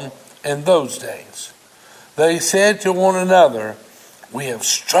sum in those days. They said to one another, "We have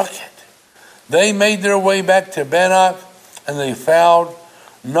struck it." They made their way back to Bangkok, and they vowed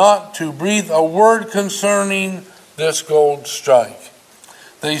not to breathe a word concerning this gold strike.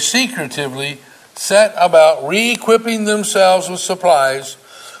 They secretively set about re-equipping themselves with supplies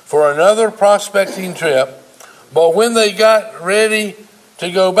for another prospecting trip, but when they got ready to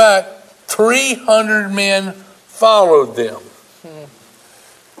go back, 300 men followed them.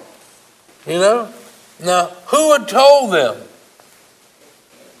 Now, who had told them?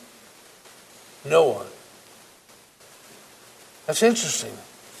 No one. That's interesting.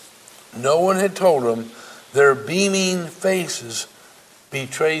 No one had told them. Their beaming faces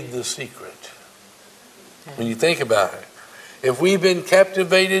betrayed the secret. When you think about it, if we've been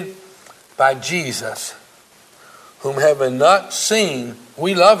captivated by Jesus, whom having not seen,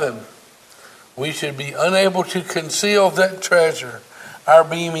 we love him, we should be unable to conceal that treasure. Our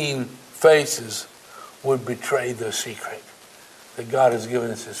beaming faces would betray the secret that God has given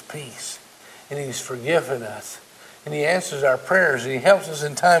us his peace, and he's forgiven us, and he answers our prayers, and he helps us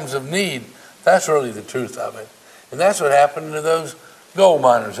in times of need. That's really the truth of it. And that's what happened to those gold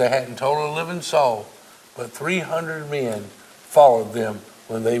miners. They hadn't told a living soul, but 300 men followed them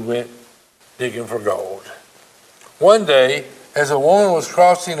when they went digging for gold. One day, as a woman was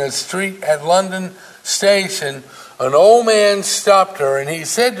crossing a street at London Station, an old man stopped her, and he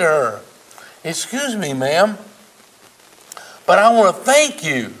said to her, "Excuse me, ma'am, but I want to thank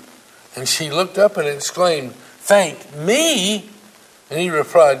you And she looked up and exclaimed, "Thank me?" And he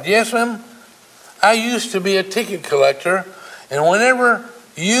replied, "Yes, ma'am. I used to be a ticket collector, and whenever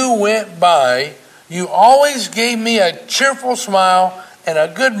you went by, you always gave me a cheerful smile and a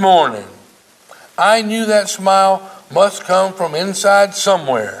good morning. I knew that smile must come from inside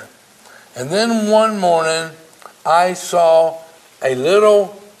somewhere. And then one morning, I saw a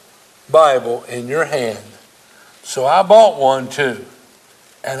little Bible in your hand. So I bought one too.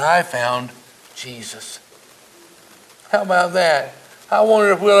 And I found Jesus." How about that? I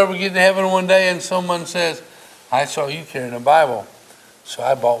wonder if we'll ever get to heaven one day and someone says, "I saw you carrying a Bible, so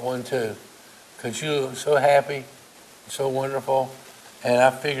I bought one too. Because you look so happy, so wonderful, and I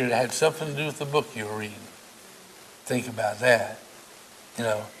figured it had something to do with the book you were reading." Think about that. You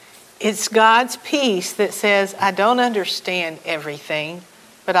know. It's God's peace that says, I don't understand everything,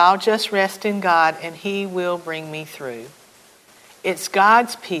 but I'll just rest in God and He will bring me through. It's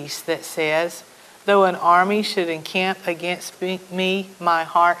God's peace that says, though an army should encamp against me, my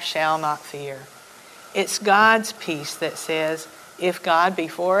heart shall not fear. It's God's peace that says, if God be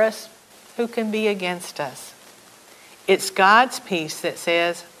for us, who can be against us? It's God's peace that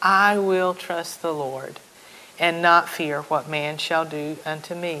says, I will trust the Lord and not fear what man shall do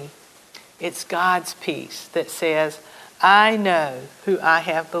unto me. It's God's peace that says, I know who I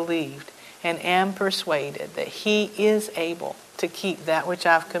have believed and am persuaded that He is able to keep that which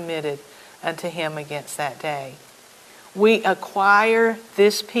I've committed unto Him against that day. We acquire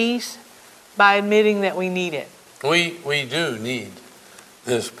this peace by admitting that we need it. We do need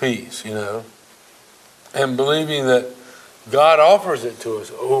this peace, you know, and believing that God offers it to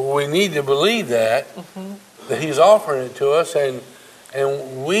us. We need to believe that, that He's offering it to us,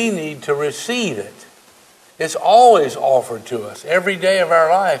 and we need to receive it. It's always offered to us. Every day of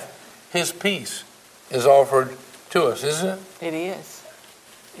our life, His peace is offered to us, isn't it? It is.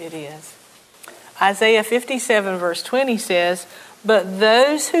 It is. Isaiah 57 verse 20 says, but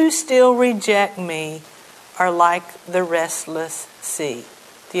those who still reject me are like the restless sea.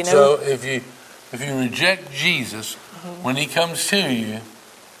 Do you know? So if you reject Jesus, when He comes to you,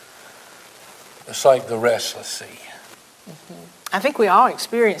 it's like the restless sea. I think we all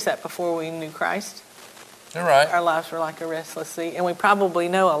experienced that before we knew Christ. You're right. Our lives were like a restless sea. And we probably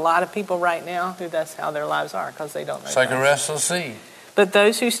know a lot of people right now who that's how their lives are because they don't know It's like Christ. a restless sea. But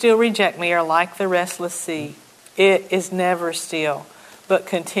those who still reject me are like the restless sea. It is never still, but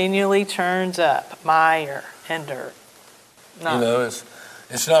continually turns up mire and dirt.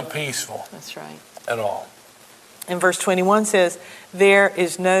 It's not peaceful. That's right. At all. And verse 21 says, there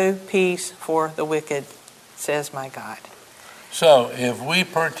is no peace for the wicked, says my God. So if we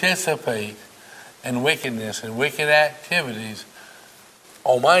participate in wickedness and wicked activities,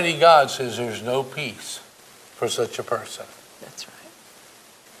 Almighty God says there's no peace for such a person. That's right.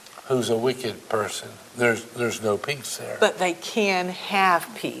 Who's a wicked person. There's no peace there. But they can have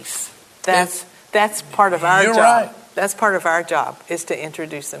peace. That's part of our job. Right. That's part of our job, is to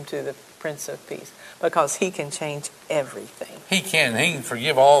introduce them to the Prince of Peace, because He can change everything. He can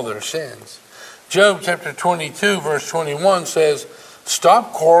forgive all their sins. Job chapter 22 verse 21 says,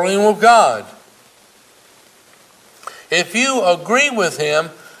 stop quarreling with God. If you agree with Him,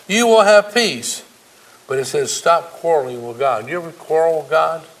 you will have peace. But it says stop quarreling with God. You ever quarrel with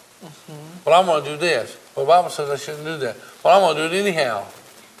God? Well, I'm going to do this. Well, the Bible says I shouldn't do that. Well, I'm going to do it anyhow.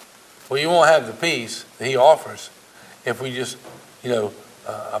 Well, you won't have the peace that He offers if we just,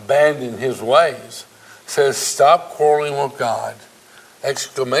 abandon His ways. It says stop quarreling with God.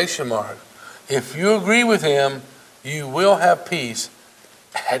 Exclamation mark. If you agree with Him, you will have peace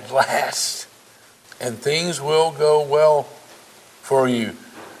at last. And things will go well for you.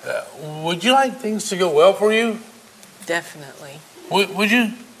 Would you like things to go well for you? Definitely. Would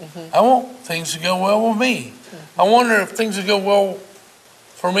you? I want things to go well with me. I wonder if things would go well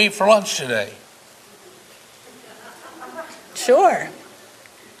for me for lunch today. Sure.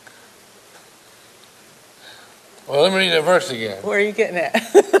 Well, let me read that verse again. Where are you getting at?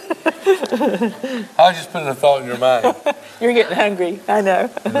 I was just putting a thought in your mind. You're getting hungry. I know.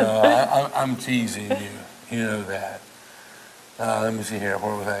 No, I'm teasing you. You know that. Let me see here.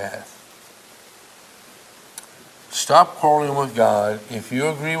 Where was I at? Stop quarreling with God. If you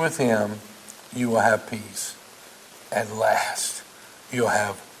agree with Him, you will have peace. At last, you'll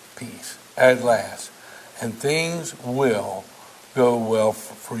have peace. At last. And things will go well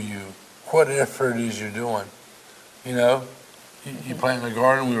for you. Whatever it is you're doing. You plant in the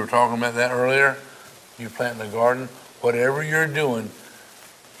garden. We were talking about that earlier. You plant in the garden. Whatever you're doing,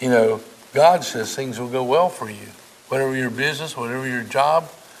 God says things will go well for you. Whatever your business, whatever your job,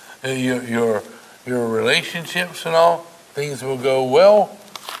 your relationships and all, things will go well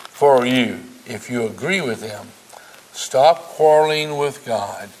for you if you agree with him. Stop quarreling with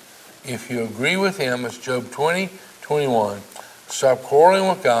God. If you agree with him, it's Job 20:21. Stop quarreling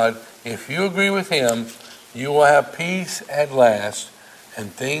with God. If you agree with him, you will have peace at last,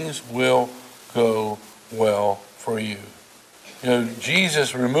 and things will go well for you. You know,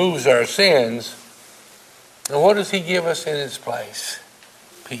 Jesus removes our sins, and what does he give us in its place?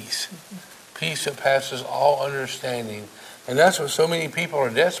 Peace. Peace that passes all understanding. And that's what so many people are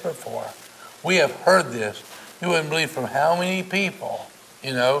desperate for. We have heard this. You wouldn't believe from how many people,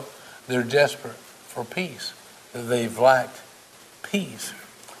 you know, they're desperate for peace. That they've lacked peace.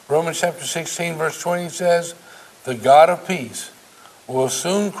 Romans chapter 16 verse 20 says, the God of peace will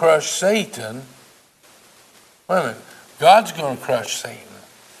soon crush Satan. Wait a minute. God's going to crush Satan.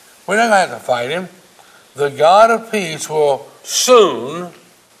 We're not going to have to fight him. The God of peace will soon.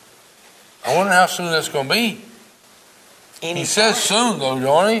 I wonder how soon that's going to be. He says soon, though,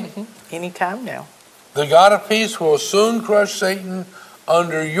 don't he? Mm-hmm. Anytime now. The God of peace will soon crush Satan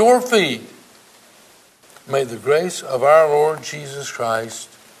under your feet. May the grace of our Lord Jesus Christ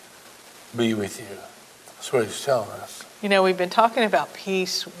be with you. That's what he's telling us. You know, we've been talking about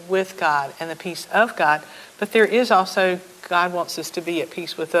peace with God and the peace of God, but there is also, God wants us to be at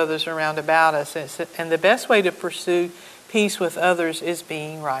peace with others around about us. And the best way to pursue peace with others is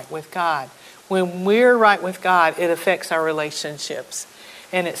being right with God. When we're right with God, it affects our relationships.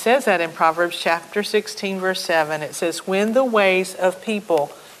 And it says that in Proverbs chapter 16, verse 7. It says, when the ways of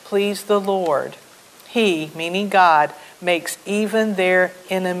people please the Lord, he, meaning God, makes even their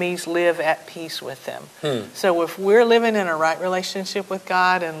enemies live at peace with them. So if we're living in a right relationship with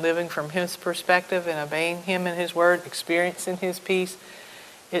God and living from his perspective and obeying him and his word, experiencing his peace,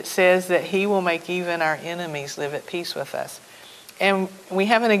 it says that he will make even our enemies live at peace with us. And we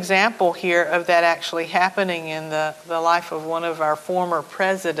have an example here of that actually happening in the life of one of our former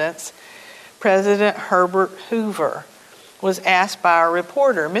presidents. President Herbert Hoover was asked by a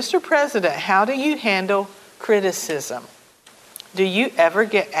reporter, Mr. President, how do you handle criticism? Do you ever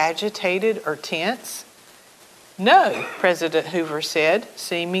get agitated or tense? No, President Hoover said,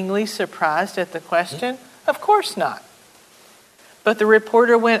 seemingly surprised at the question. Of course not. But the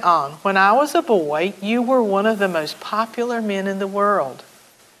reporter went on, when I was a boy, you were one of the most popular men in the world.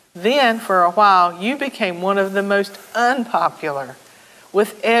 Then, for a while, you became one of the most unpopular,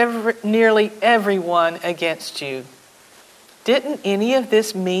 with nearly everyone against you. Didn't any of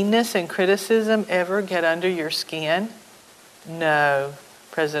this meanness and criticism ever get under your skin? No,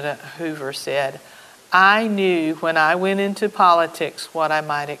 President Hoover said. I knew when I went into politics what I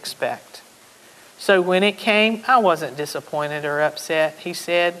might expect. So when it came, I wasn't disappointed or upset, he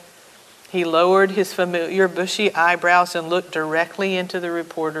said. He lowered his familiar bushy eyebrows and looked directly into the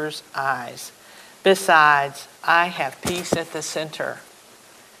reporter's eyes. Besides, I have peace at the center.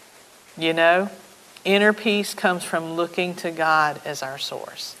 You know, inner peace comes from looking to God as our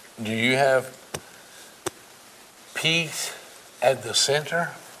source. Do you have peace at the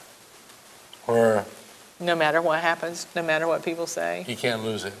center? Or no matter what happens, no matter what people say, you can't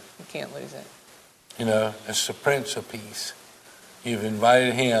lose it. You can't lose it. You know, it's the Prince of Peace. You've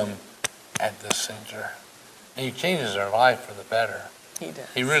invited him at the center. And he changes our life for the better. He does.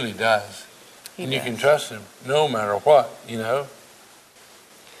 He really does. He and does. You can trust him no matter what, you know.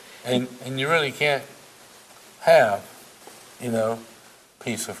 And you really can't have, you know,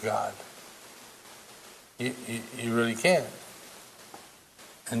 peace of God. You really can't.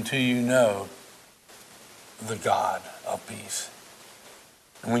 Until you know the God of peace.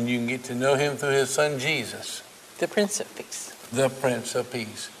 And when you can get to know him through his son Jesus. The Prince of Peace. The Prince of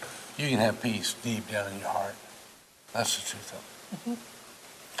Peace. You can have peace deep down in your heart. That's the truth of it.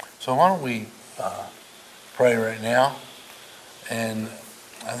 So why don't we pray right now. And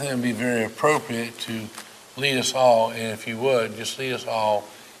I think it would be very appropriate to lead us all, and if you would, just lead us all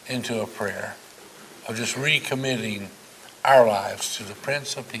into a prayer of just recommitting our lives to the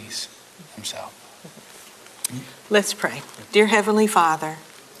Prince of Peace himself. Let's pray. Dear Heavenly Father.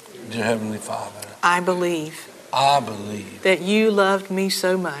 Dear Heavenly Father. I believe that you loved me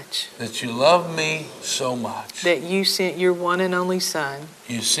so much. That you loved me so much. That you sent your one and only Son.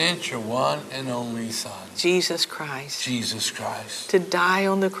 You sent your one and only Son. Jesus Christ. Jesus Christ. To die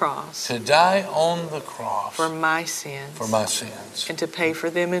on the cross. To die on the cross. For my sins. For my sins. And to pay for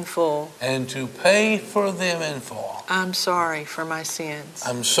them in full. And to pay for them in full. I'm sorry for my sins.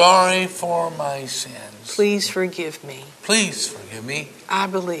 I'm sorry for my sins. Please forgive me. Please forgive me. I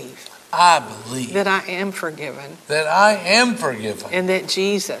believe that I am forgiven. That I am forgiven. And that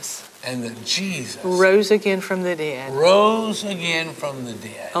Jesus And that Jesus rose again from the dead. Rose again from the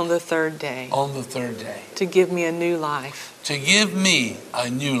dead. On the third day. On the third day. To give me a new life. To give me a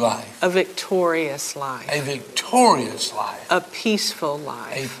new life. A victorious life. A victorious life. A peaceful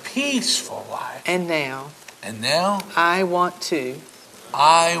life. A peaceful life. And now. I want to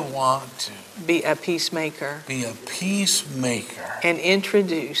be a peacemaker. Be a peacemaker. And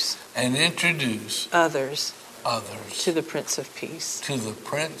introduce others to the Prince of Peace. To the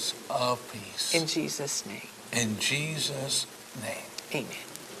Prince of Peace. In Jesus' name. In Jesus' name. Amen.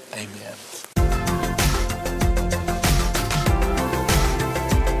 Amen.